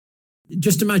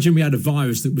Just imagine we had a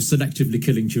virus that was selectively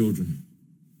killing children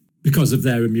because of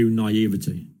their immune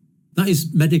naivety. That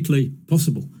is medically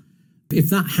possible. If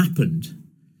that happened,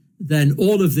 then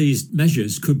all of these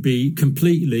measures could be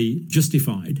completely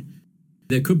justified.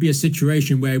 There could be a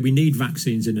situation where we need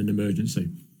vaccines in an emergency,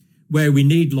 where we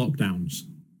need lockdowns,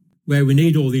 where we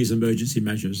need all these emergency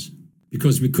measures,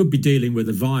 because we could be dealing with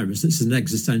a virus that's an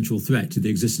existential threat to the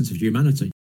existence of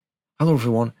humanity. Hello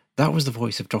everyone, that was the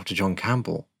voice of Dr. John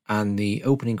Campbell and the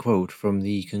opening quote from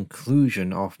the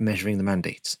conclusion of Measuring the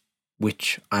Mandates,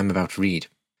 which I'm about to read.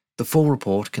 The full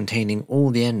report containing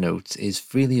all the endnotes is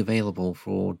freely available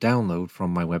for download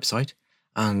from my website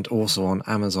and also on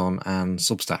Amazon and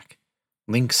Substack.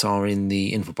 Links are in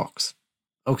the info box.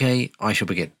 Okay, I shall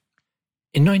begin.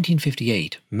 In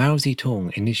 1958, Mao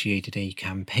Zedong initiated a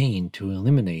campaign to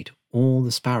eliminate all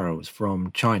the sparrows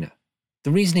from China.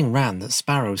 The reasoning ran that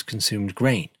sparrows consumed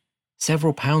grain,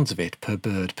 several pounds of it per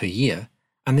bird per year,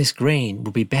 and this grain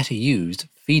would be better used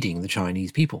feeding the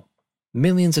Chinese people.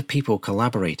 Millions of people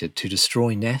collaborated to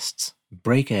destroy nests,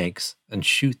 break eggs, and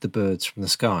shoot the birds from the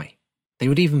sky. They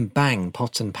would even bang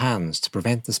pots and pans to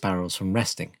prevent the sparrows from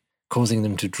resting, causing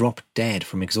them to drop dead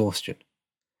from exhaustion.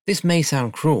 This may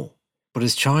sound cruel, but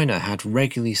as China had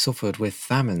regularly suffered with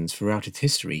famines throughout its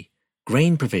history,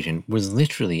 grain provision was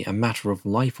literally a matter of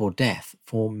life or death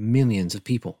for millions of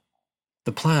people.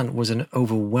 The plan was an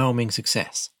overwhelming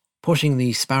success, pushing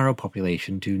the sparrow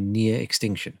population to near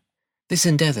extinction. This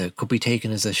endeavour could be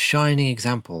taken as a shining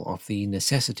example of the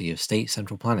necessity of state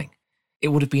central planning. It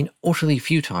would have been utterly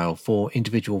futile for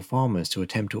individual farmers to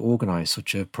attempt to organise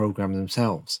such a programme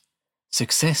themselves.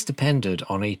 Success depended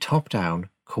on a top-down,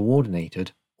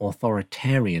 coordinated,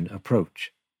 authoritarian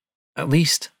approach. At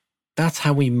least, that's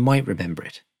how we might remember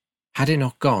it, had it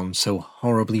not gone so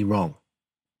horribly wrong.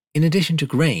 In addition to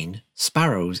grain,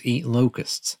 sparrows eat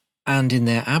locusts, and in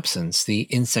their absence the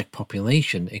insect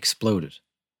population exploded.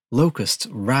 Locusts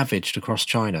ravaged across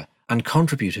China and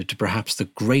contributed to perhaps the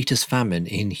greatest famine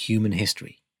in human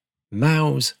history.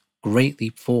 Mao's Great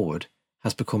Leap Forward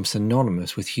has become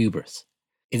synonymous with hubris.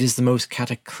 It is the most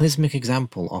cataclysmic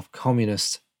example of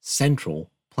communist central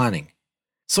planning.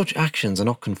 Such actions are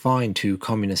not confined to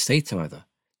communist states, however.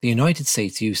 The United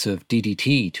States' use of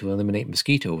DDT to eliminate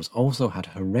mosquitoes also had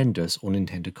horrendous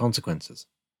unintended consequences.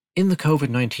 In the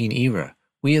COVID-19 era,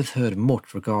 we have heard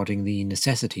much regarding the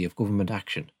necessity of government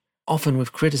action, often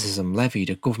with criticism levied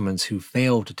at governments who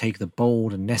failed to take the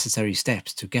bold and necessary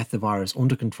steps to get the virus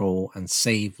under control and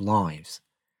save lives.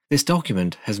 This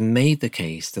document has made the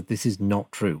case that this is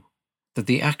not true, that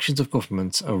the actions of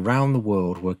governments around the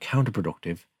world were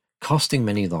counterproductive, costing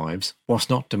many lives, whilst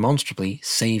not demonstrably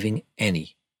saving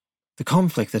any. The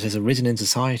conflict that has arisen in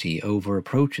society over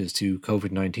approaches to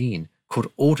COVID-19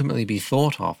 could ultimately be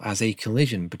thought of as a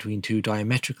collision between two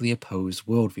diametrically opposed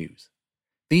worldviews.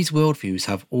 These worldviews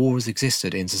have always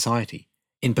existed in society,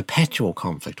 in perpetual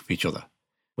conflict with each other,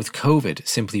 with COVID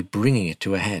simply bringing it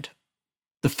to a head.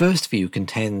 The first view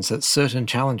contends that certain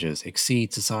challenges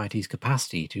exceed society's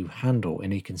capacity to handle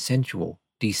in a consensual,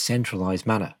 decentralized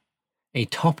manner. A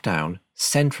top-down,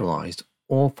 centralized,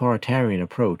 authoritarian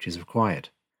approach is required,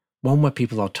 one where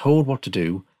people are told what to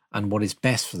do and what is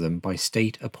best for them by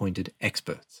state-appointed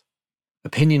experts.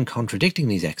 Opinion contradicting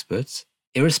these experts,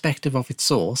 irrespective of its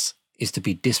source, is to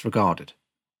be disregarded.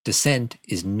 Dissent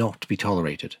is not to be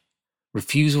tolerated.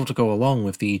 Refusal to go along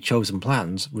with the chosen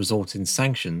plans results in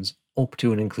sanctions up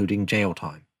to and including jail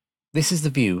time. This is the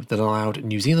view that allowed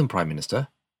New Zealand Prime Minister,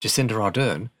 Jacinda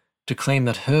Ardern, to claim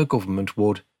that her government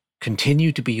would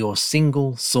continue to be your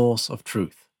single source of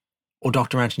truth, or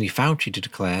Dr. Anthony Fauci to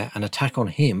declare an attack on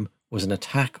him was an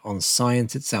attack on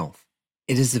science itself.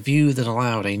 It is the view that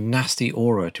allowed a nasty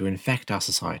aura to infect our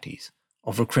societies,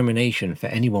 of recrimination for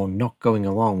anyone not going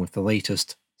along with the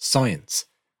latest science,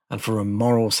 and for a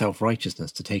moral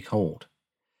self-righteousness to take hold.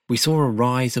 We saw a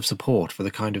rise of support for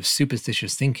the kind of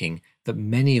superstitious thinking that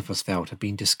many of us felt had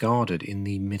been discarded in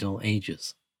the Middle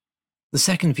Ages. The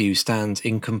second view stands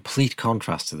in complete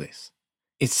contrast to this.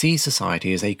 It sees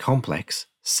society as a complex,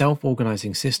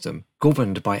 self-organizing system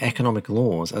governed by economic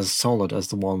laws as solid as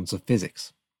the ones of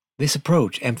physics. This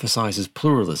approach emphasizes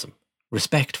pluralism,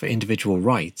 respect for individual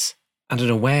rights, and an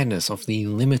awareness of the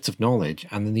limits of knowledge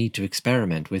and the need to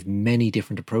experiment with many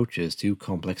different approaches to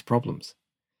complex problems.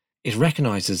 It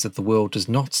recognizes that the world does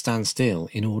not stand still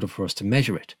in order for us to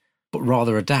measure it, but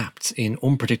rather adapts in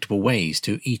unpredictable ways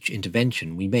to each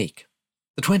intervention we make.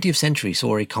 The 20th century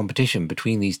saw a competition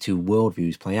between these two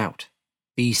worldviews play out.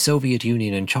 The Soviet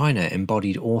Union and China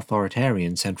embodied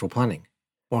authoritarian central planning,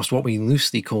 whilst what we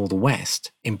loosely call the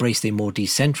West embraced a more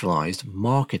decentralized,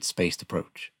 market-based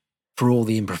approach. For all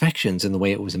the imperfections in the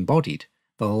way it was embodied,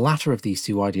 the latter of these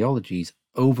two ideologies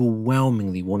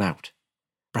overwhelmingly won out.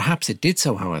 Perhaps it did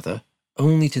so, however,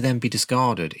 only to then be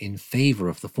discarded in favour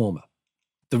of the former.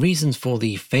 The reasons for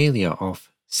the failure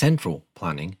of central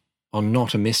planning are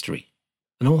not a mystery.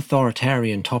 An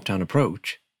authoritarian top-down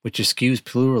approach, which eschews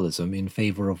pluralism in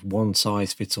favour of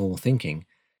one-size-fits-all thinking,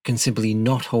 can simply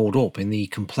not hold up in the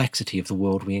complexity of the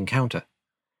world we encounter.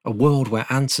 A world where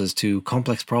answers to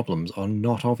complex problems are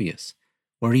not obvious,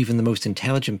 where even the most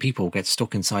intelligent people get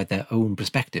stuck inside their own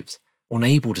perspectives,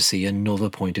 unable to see another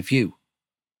point of view.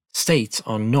 States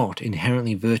are not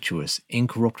inherently virtuous,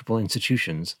 incorruptible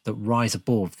institutions that rise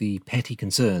above the petty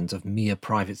concerns of mere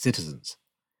private citizens.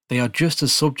 They are just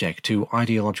as subject to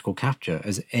ideological capture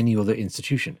as any other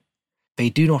institution. They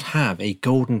do not have a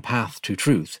golden path to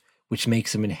truth which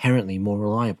makes them inherently more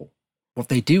reliable. What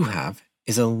they do have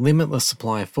is a limitless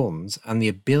supply of funds and the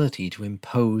ability to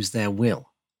impose their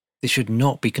will. This should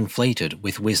not be conflated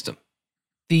with wisdom.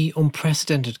 The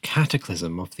unprecedented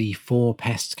cataclysm of the Four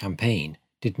Pests campaign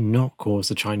did not cause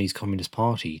the Chinese Communist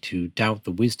Party to doubt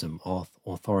the wisdom of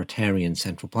authoritarian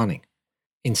central planning.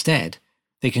 Instead,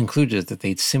 they concluded that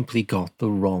they'd simply got the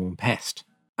wrong pest,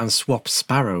 and swapped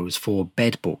sparrows for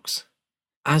bedbugs.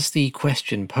 As the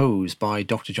question posed by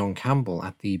Dr. John Campbell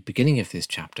at the beginning of this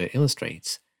chapter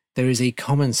illustrates, there is a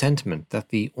common sentiment that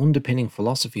the underpinning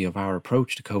philosophy of our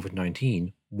approach to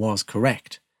COVID-19 was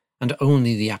correct, and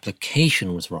only the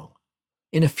application was wrong.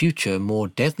 In a future, more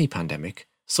deadly pandemic,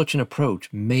 such an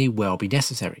approach may well be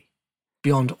necessary.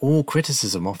 Beyond all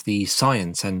criticism of the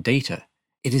science and data,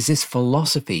 it is this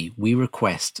philosophy we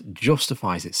request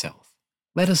justifies itself.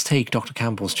 Let us take Dr.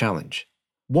 Campbell's challenge.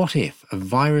 What if a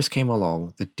virus came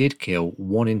along that did kill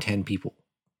 1 in 10 people,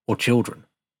 or children,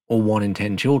 or 1 in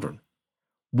 10 children?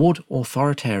 Would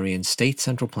authoritarian state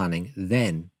central planning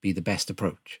then be the best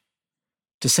approach?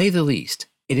 To say the least,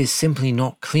 it is simply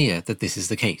not clear that this is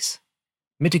the case.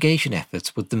 Mitigation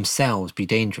efforts would themselves be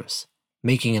dangerous,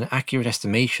 making an accurate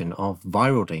estimation of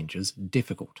viral dangers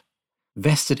difficult.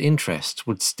 Vested interests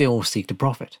would still seek to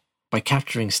profit by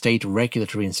capturing state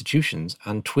regulatory institutions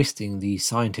and twisting the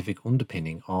scientific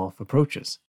underpinning of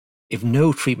approaches. If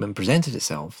no treatment presented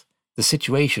itself, the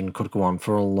situation could go on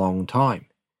for a long time.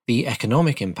 The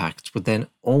economic impacts would then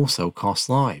also cost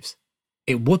lives.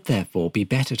 It would therefore be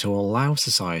better to allow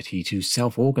society to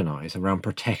self-organize around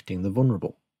protecting the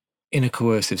vulnerable. In a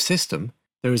coercive system,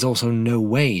 there is also no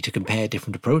way to compare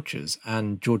different approaches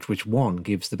and judge which one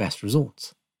gives the best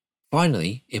results.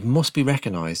 Finally, it must be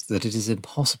recognized that it is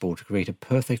impossible to create a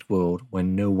perfect world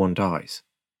when no one dies.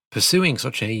 Pursuing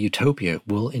such a utopia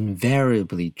will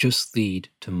invariably just lead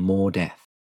to more death.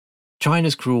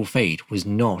 China's cruel fate was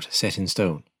not set in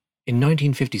stone. In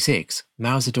 1956,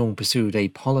 Mao Zedong pursued a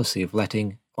policy of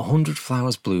letting 100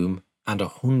 flowers bloom and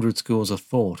 100 schools of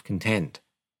thought contend.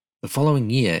 The following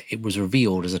year, it was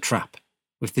revealed as a trap.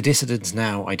 With the dissidents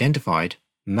now identified,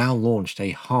 Mao launched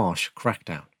a harsh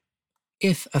crackdown.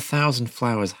 If 1,000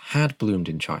 flowers had bloomed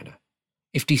in China,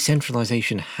 if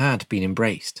decentralization had been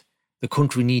embraced, the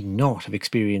country need not have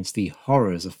experienced the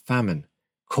horrors of famine,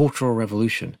 cultural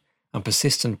revolution, and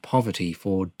persistent poverty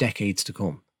for decades to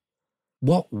come.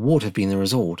 What would have been the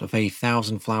result of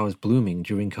 1,000 flowers blooming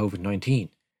during COVID-19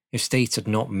 if states had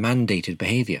not mandated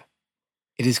behaviour?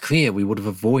 It is clear we would have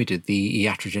avoided the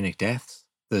iatrogenic deaths,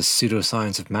 the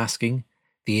pseudoscience of masking,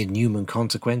 the inhuman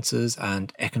consequences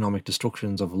and economic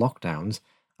destructions of lockdowns,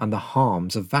 and the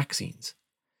harms of vaccines.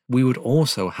 We would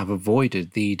also have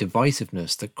avoided the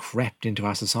divisiveness that crept into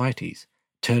our societies,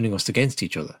 turning us against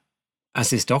each other. As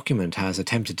this document has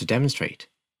attempted to demonstrate,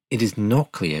 it is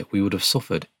not clear we would have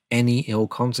suffered any ill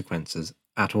consequences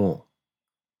at all.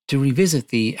 To revisit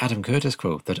the Adam Curtis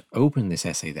quote that opened this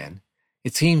essay then,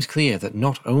 it seems clear that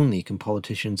not only can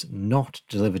politicians not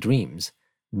deliver dreams,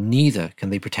 neither can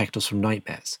they protect us from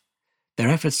nightmares. Their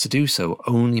efforts to do so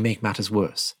only make matters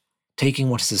worse, taking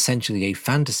what is essentially a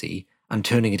fantasy and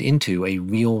turning it into a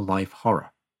real-life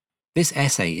horror. This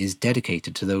essay is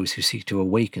dedicated to those who seek to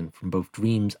awaken from both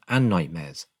dreams and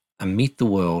nightmares and meet the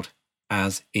world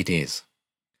as it is.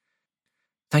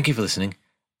 Thank you for listening.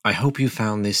 I hope you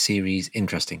found this series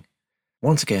interesting.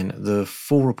 Once again, the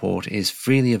full report is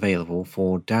freely available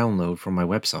for download from my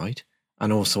website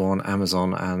and also on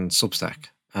Amazon and Substack,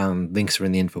 and links are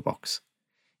in the info box.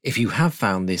 If you have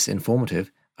found this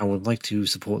informative and would like to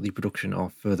support the production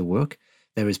of further work,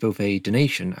 there is both a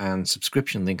donation and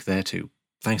subscription link there too.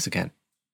 Thanks again.